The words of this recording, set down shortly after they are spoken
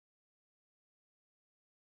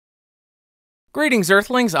Greetings,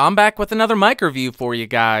 Earthlings. I'm back with another mic review for you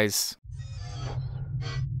guys.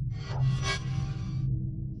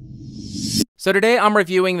 So today I'm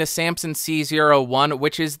reviewing the Samson C01,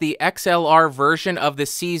 which is the XLR version of the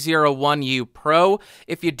C01U Pro.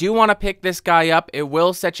 If you do want to pick this guy up, it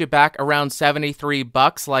will set you back around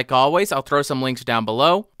 $73 like always. I'll throw some links down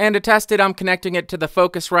below. And to test it, I'm connecting it to the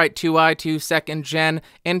Focusrite 2i2 2nd Gen.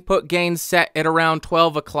 Input gain set at around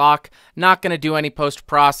 12 o'clock. Not going to do any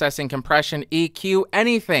post-processing, compression, EQ,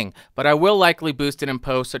 anything, but I will likely boost it in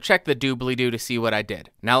post, so check the doobly-doo to see what I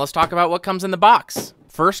did. Now let's talk about what comes in the box.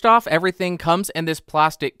 First off, everything comes in this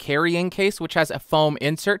plastic carrying case, which has a foam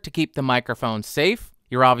insert to keep the microphone safe.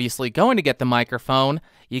 You're obviously going to get the microphone.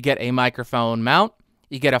 You get a microphone mount.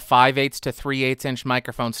 You get a 5/8 to 3/8 inch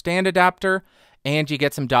microphone stand adapter, and you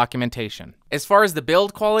get some documentation. As far as the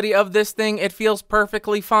build quality of this thing, it feels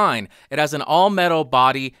perfectly fine. It has an all-metal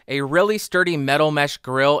body, a really sturdy metal mesh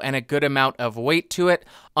grille, and a good amount of weight to it.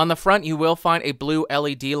 On the front, you will find a blue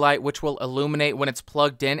LED light, which will illuminate when it's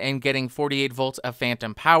plugged in and getting 48 volts of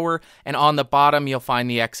phantom power, and on the bottom, you'll find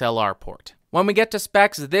the XLR port. When we get to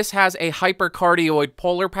specs, this has a hypercardioid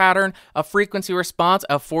polar pattern, a frequency response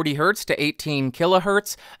of 40 Hz to 18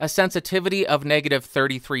 kHz, a sensitivity of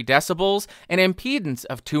 -33 decibels, an impedance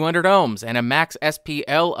of 200 ohms, and a max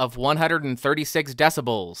SPL of 136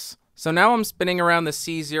 decibels. So now I'm spinning around the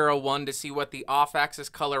C01 to see what the off-axis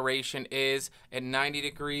coloration is at 90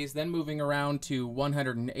 degrees, then moving around to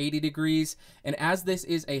 180 degrees. And as this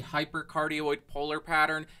is a hypercardioid polar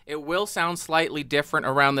pattern, it will sound slightly different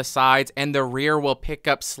around the sides, and the rear will pick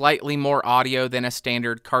up slightly more audio than a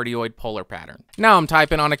standard cardioid polar pattern. Now I'm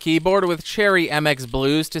typing on a keyboard with Cherry MX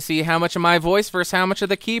Blues to see how much of my voice versus how much of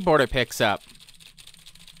the keyboard it picks up.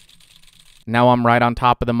 Now I'm right on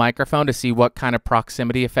top of the microphone to see what kind of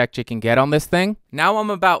proximity effect you can get on this thing. Now I'm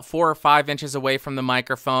about 4 or 5 inches away from the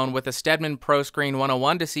microphone with a Stedman ProScreen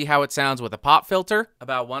 101 to see how it sounds with a pop filter.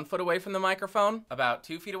 About 1 foot away from the microphone, about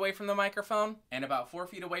 2 feet away from the microphone, and about 4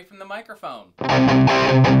 feet away from the microphone.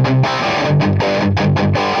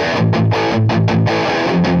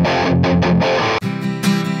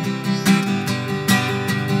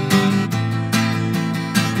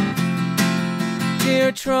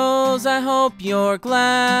 Dear trolls, I hope you're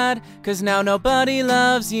glad, 'cause now nobody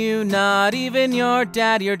loves you, not even your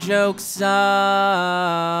dad. Your jokes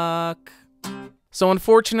suck. So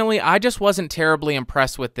unfortunately, I just wasn't terribly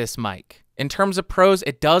impressed with this mic. In terms of pros,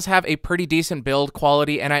 it does have a pretty decent build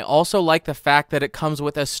quality, and I also like the fact that it comes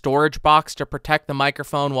with a storage box to protect the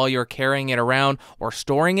microphone while you're carrying it around or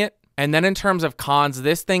storing it. And then in terms of cons,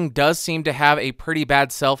 this thing does seem to have a pretty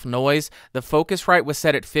bad self-noise. The Focusrite was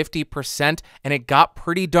set at 50%, and it got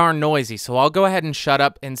pretty darn noisy, so I'll go ahead and shut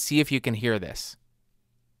up and see if you can hear this.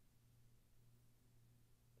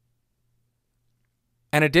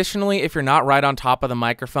 And additionally, if you're not right on top of the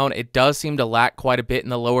microphone, it does seem to lack quite a bit in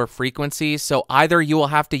the lower frequencies, so either you will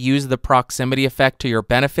have to use the proximity effect to your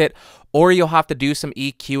benefit, or you'll have to do some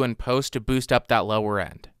EQ and post to boost up that lower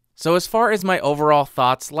end. So as far as my overall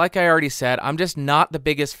thoughts, like I already said, I'm just not the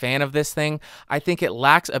biggest fan of this thing. I think it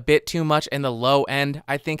lacks a bit too much in the low end.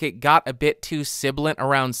 I think it got a bit too sibilant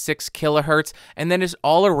around 6 kHz, and then just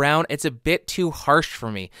all around, it's a bit too harsh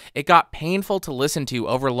for me. It got painful to listen to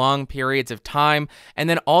over long periods of time, and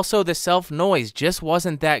then also the self-noise just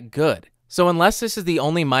wasn't that good. So unless this is the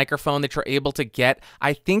only microphone that you're able to get,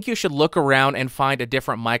 I think you should look around and find a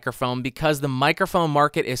different microphone, because the microphone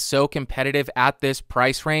market is so competitive at this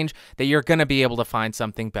price range that you're going to be able to find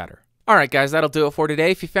something better. Alright guys, that'll do it for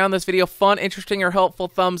today. If you found this video fun, interesting, or helpful,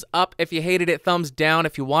 thumbs up. If you hated it, thumbs down.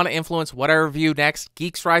 If you want to influence what I review next,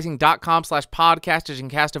 geeksrising.com/podcastage and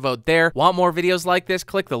cast a vote there. Want more videos like this?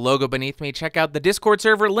 Click the logo beneath me. Check out the Discord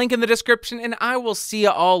server, link in the description, and I will see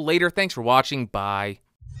you all later. Thanks for watching. Bye.